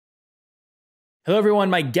Hello, everyone.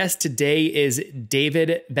 My guest today is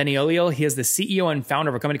David Benoliel. He is the CEO and founder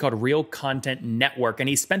of a company called Real Content Network, and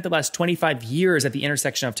he spent the last 25 years at the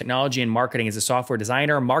intersection of technology and marketing as a software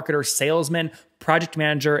designer, marketer, salesman, project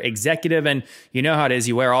manager, executive, and you know how it is.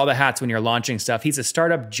 You wear all the hats when you're launching stuff. He's a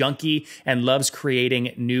startup junkie and loves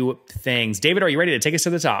creating new things. David, are you ready to take us to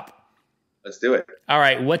the top? Let's do it. All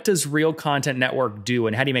right. What does Real Content Network do,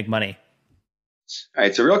 and how do you make money? All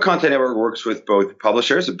right. So Real Content Network works with both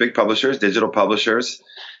publishers, big publishers, digital publishers,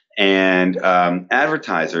 and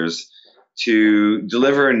advertisers to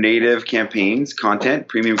deliver native campaigns, content,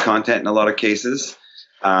 premium content in a lot of cases,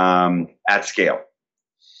 at scale.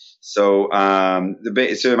 So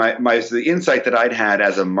the insight that I'd had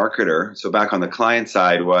as a marketer, so back on the client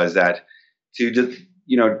side, was that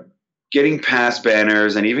getting past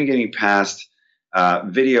banners and even getting past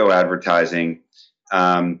video advertising.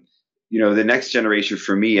 The next generation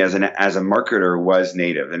for me as a marketer was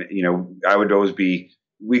native. And, I would always be,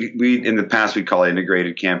 we in the past, we'd call it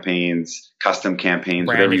integrated campaigns, custom campaigns,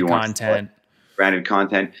 whatever you want. Branded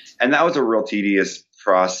content. And that was a real tedious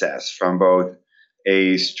process from both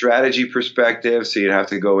a strategy perspective. So you'd have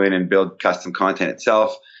to go in and build custom content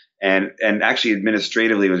itself. And actually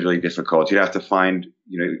administratively it was really difficult. You'd have to find,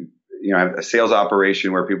 a sales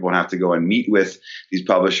operation where people would have to go and meet with these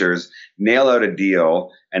publishers, nail out a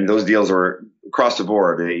deal. And those deals were across the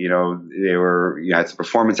board. You had some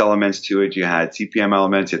performance elements to it. You had CPM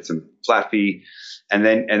elements. You had some flat fee. And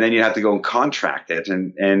then you have to go and contract it.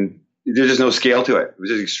 And there's just no scale to it. It was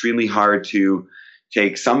just extremely hard to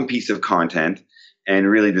take some piece of content and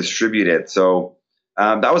really distribute it. So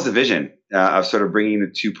that was the vision of sort of bringing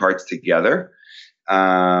the two parts together.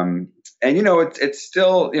 It's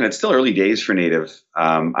still early days for native.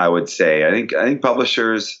 I would say. I think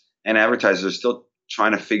publishers and advertisers are still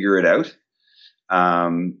trying to figure it out.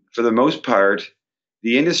 For the most part,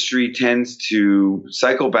 the industry tends to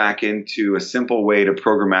cycle back into a simple way to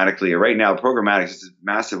programmatically. Right now, programmatic is a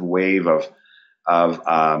massive wave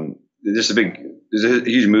there's a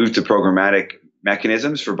huge move to programmatic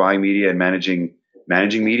mechanisms for buying media and managing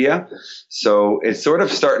media. So it's sort of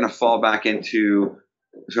starting to fall back into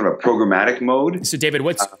sort of a programmatic mode. So David,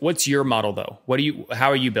 what's your model though?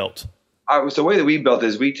 How are you built? So the way that we built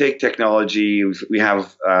is we take technology. We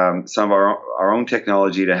have some of our own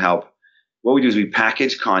technology to help. What we do is we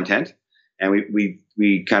package content and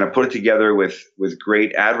we kind of put it together with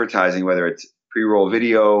great advertising, whether it's pre-roll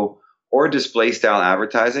video or display style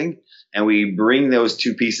advertising. And we bring those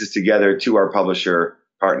two pieces together to our publisher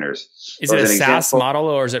partners. Is it a SaaS model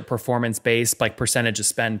or is it performance based, like percentage of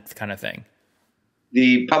spend kind of thing?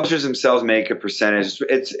 The publishers themselves make a percentage.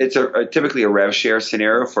 It's typically a rev share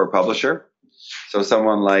scenario for a publisher. So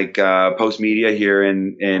someone like Post Media here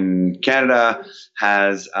in Canada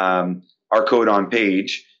has our code on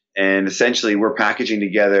page, and essentially we're packaging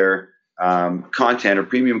together content or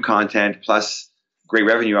premium content plus great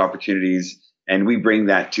revenue opportunities, and we bring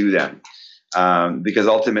that to them because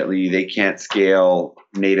ultimately they can't scale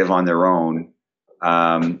native on their own.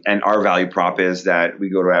 And our value prop is that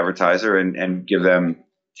we go to advertiser and give them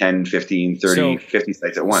 10, 15, 30, 50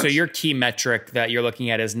 sites at once. So your key metric that you're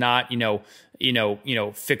looking at is not,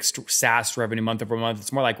 fixed SaaS revenue month over month.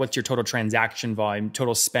 It's more like what's your total transaction volume,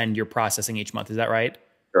 total spend you're processing each month. Is that right?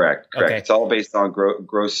 Correct. Okay. It's all based on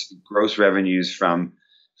gross revenues from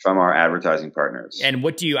our advertising partners. And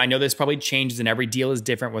I know this probably changes and every deal is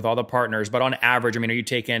different with all the partners, but on average, are you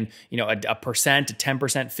taking, a percent, a 10%,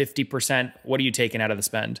 50%? What are you taking out of the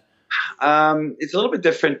spend? It's a little bit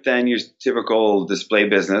different than your typical display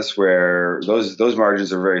business where those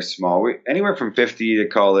margins are very small. Anywhere from 50 to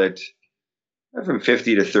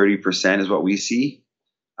 30% is what we see.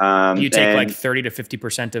 You take like 30 to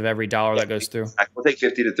 50% of every dollar that goes through? We'll take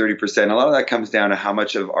 50 to 30%. A lot of that comes down to how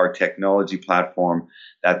much of our technology platform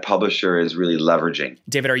that publisher is really leveraging.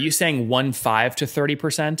 David, are you saying 15 to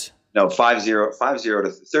 30%? No, 50 to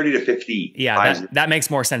 30 to 50. Yeah, that makes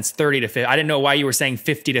more sense. 30 to 50. I didn't know why you were saying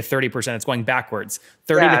 50 to 30%. It's going backwards.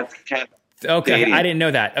 30 to Okay, I didn't know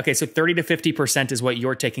that. Okay, so 30 to 50% is what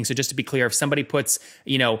you're taking. So just to be clear, if somebody puts,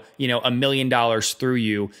 $1 million through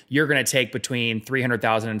you, you're going to take between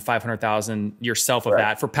 300,000 and 500,000 yourself of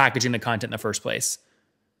that for packaging the content in the first place.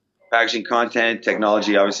 Packaging content,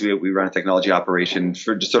 technology. Obviously, we run a technology operation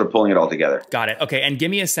for just sort of pulling it all together. Got it. Okay, and give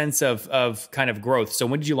me a sense of kind of growth. So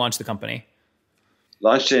when did you launch the company?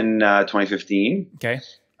 Launched in 2015. Okay.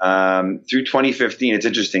 Through 2015, it's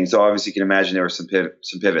interesting. So obviously, you can imagine there were some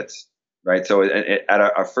pivots. Right. So at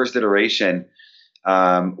our first iteration,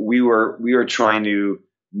 we were trying to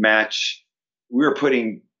match. We were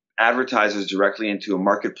putting advertisers directly into a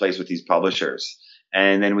marketplace with these publishers,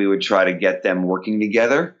 and then we would try to get them working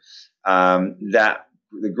together. that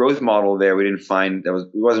the growth model there, we didn't find it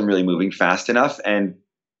wasn't really moving fast enough, and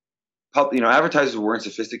advertisers weren't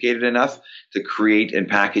sophisticated enough to create and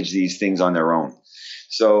package these things on their own.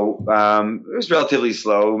 So it was relatively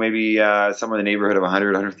slow, maybe somewhere in the neighborhood of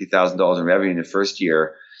 $100,000, $150,000 in revenue in the first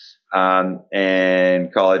year,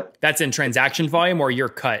 and call it. That's in transaction volume or your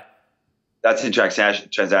cut? That's in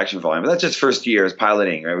transaction volume, but that's just first year is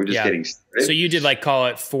piloting, right? We're just getting started. So you did call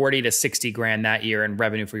it 40 to 60 grand that year in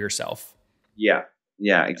revenue for yourself. Yeah,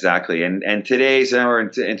 exactly. And today, so now we're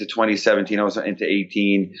into 2017, also into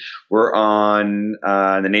 18. We're on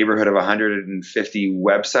the neighborhood of 150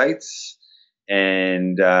 websites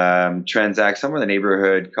and transact somewhere in the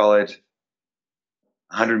neighborhood, call it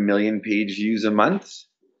 100 million page views a month,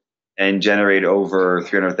 and generate over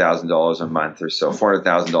 $300,000 a month or so,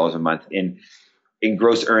 $400,000 a month in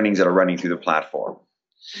gross earnings that are running through the platform.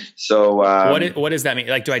 So what does that mean?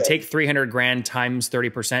 Do I take 300 grand times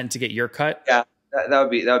 30% to get your cut? Yeah. That would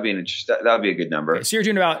be an interest. That would be a good number. Okay, so you're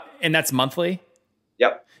doing and that's monthly?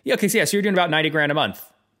 Yep. Yeah. Okay. So you're doing about 90 grand a month.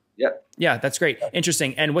 Yep. Yeah. That's great.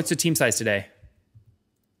 Interesting. And what's the team size today?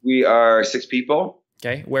 We are 6 people.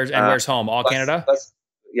 Okay. Where's home? All Canada?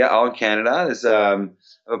 All in Canada. There's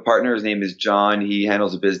I have a partner. His name is John. He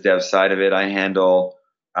handles the biz dev side of it. I handle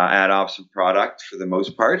ad ops and product for the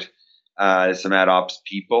most part. There's some ad ops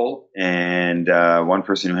people and one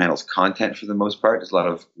person who handles content for the most part. There's a lot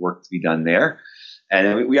of work to be done there.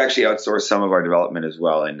 And we actually outsource some of our development as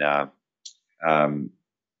well in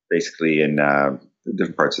basically in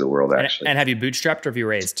different parts of the world, actually. And have you bootstrapped or have you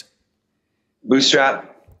raised?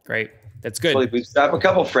 Bootstrap. Great. That's good. Fully bootstrap. A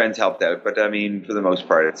couple of friends helped out, but I mean, for the most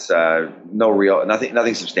part, it's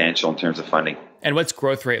nothing substantial in terms of funding. And what's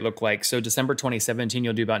growth rate look like? So December 2017,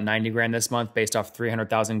 you'll do about 90 grand this month based off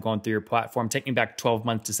 300,000 going through your platform. Take me back 12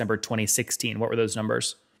 months, December 2016. What were those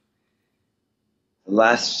numbers?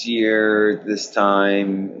 Last year, this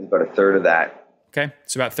time, about a third of that. Okay.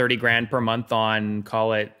 So about 30 grand per month on,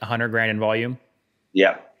 call it 100 grand in volume.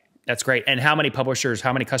 Yeah. That's great. And how many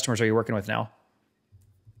customers are you working with now?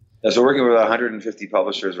 So we're working with 150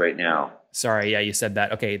 publishers right now. Sorry. Yeah, you said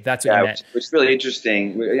that. Okay. That's what you meant. Which is really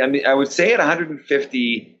interesting. I mean, I would say at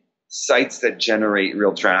 150 sites that generate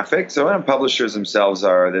real traffic. So publishers themselves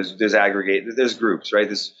there's groups, right?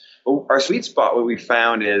 Our sweet spot, what we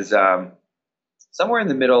found is somewhere in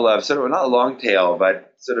the middle of sort of not a long tail,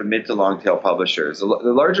 but sort of mid to long tail publishers. The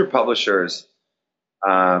larger publishers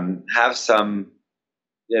have some,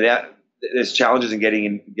 there's challenges in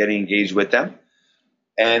getting engaged with them.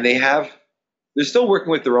 And they're still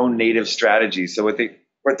working with their own native strategy. So what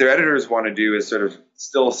their editors want to do is sort of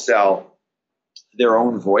still sell their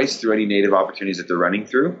own voice through any native opportunities that they're running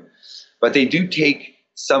through. But they do take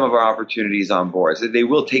some of our opportunities on board. So they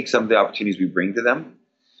will take some of the opportunities we bring to them.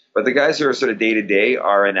 But the guys who are sort of day to day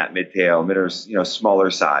are in that mid or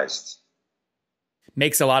smaller sized.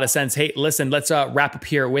 Makes a lot of sense. Hey, listen, let's wrap up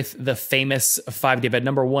here with the famous 5, David.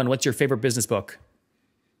 Number 1, what's your favorite business book?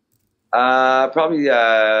 Probably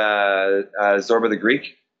Zorba the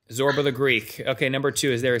Greek. Zorba the Greek. Okay. Number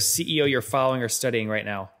 2, is there a CEO you're following or studying right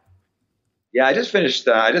now? Yeah, I just finished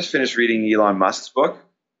reading Elon Musk's book,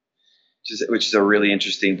 which is a really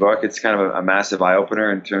interesting book. It's kind of a massive eye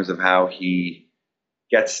opener in terms of how he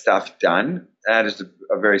gets stuff done. And just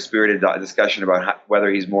a very spirited discussion about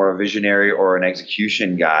whether he's more a visionary or an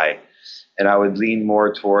execution guy. And I would lean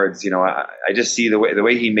more towards, I just see the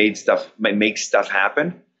way he makes stuff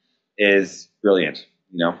happen is brilliant,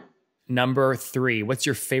 Number 3, what's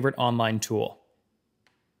your favorite online tool?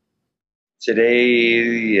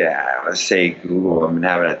 Today, I would say Google. I'm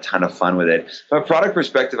having a ton of fun with it. From a product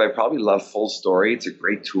perspective, I probably love Full Story. It's a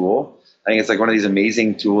great tool. I think it's like one of these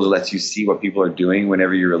amazing tools that lets you see what people are doing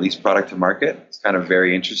whenever you release product to market. It's kind of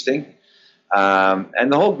very interesting.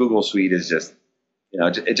 And the whole Google suite is just,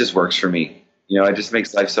 it just works for me. It just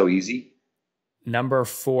makes life so easy. Number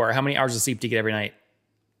 4, how many hours of sleep do you get every night?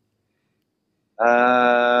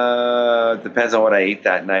 Depends on what I ate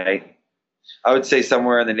that night. I would say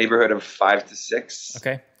somewhere in the neighborhood of 5 to 6.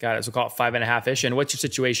 Okay, got it. So call it 5.5-ish. And what's your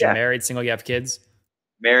situation? Yeah. Married, single, you have kids?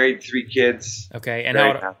 Married, 3 kids. Okay, and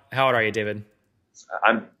how old are you, David?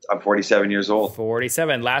 I'm 47 years old.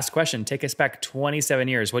 47. Last question. Take us back 27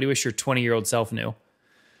 years. What do you wish your 20-year-old self knew?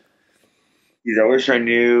 I wish I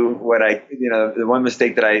knew what the one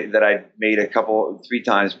mistake that I made 3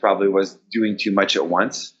 times probably was doing too much at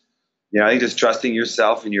once. I think just trusting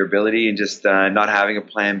yourself and your ability and just not having a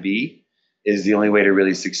plan B is the only way to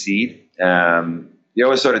really succeed. You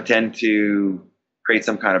always sort of tend to create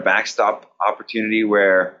some kind of backstop opportunity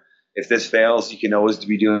where if this fails, you can always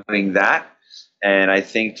be doing that. And I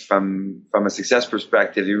think from a success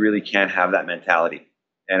perspective, you really can't have that mentality.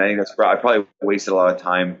 And I think I probably wasted a lot of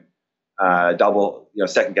time,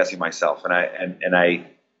 second guessing myself. And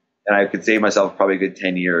I could save myself probably a good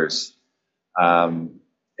 10 years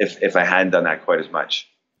if I hadn't done that quite as much.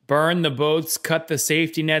 Burn the boats, cut the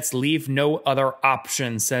safety nets, leave no other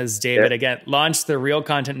option, says David. Again, launched the Real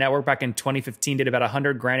Content Network back in 2015, did about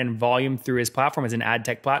 100 grand in volume through his platform as an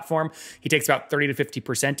AdTech platform. He takes about 30 to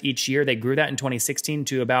 50% each year. They grew that in 2016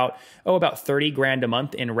 to about 30 grand a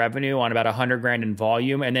month in revenue on about 100 grand in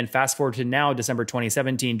volume. And then fast forward to now, December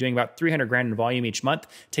 2017, doing about 300 grand in volume each month,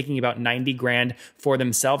 taking about 90 grand for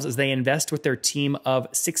themselves as they invest with their team of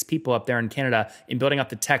 6 people up there in Canada in building up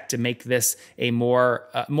the tech to make this a more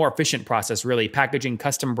efficient process, really packaging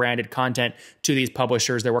custom branded content to these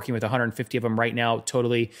publishers. They're working with 150 of them right now,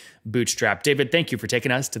 totally bootstrapped. David, thank you for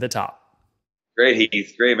taking us to the top. Great,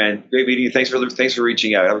 Heath. Great, man. Great meeting you. Thanks for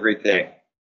reaching out. Have a great day.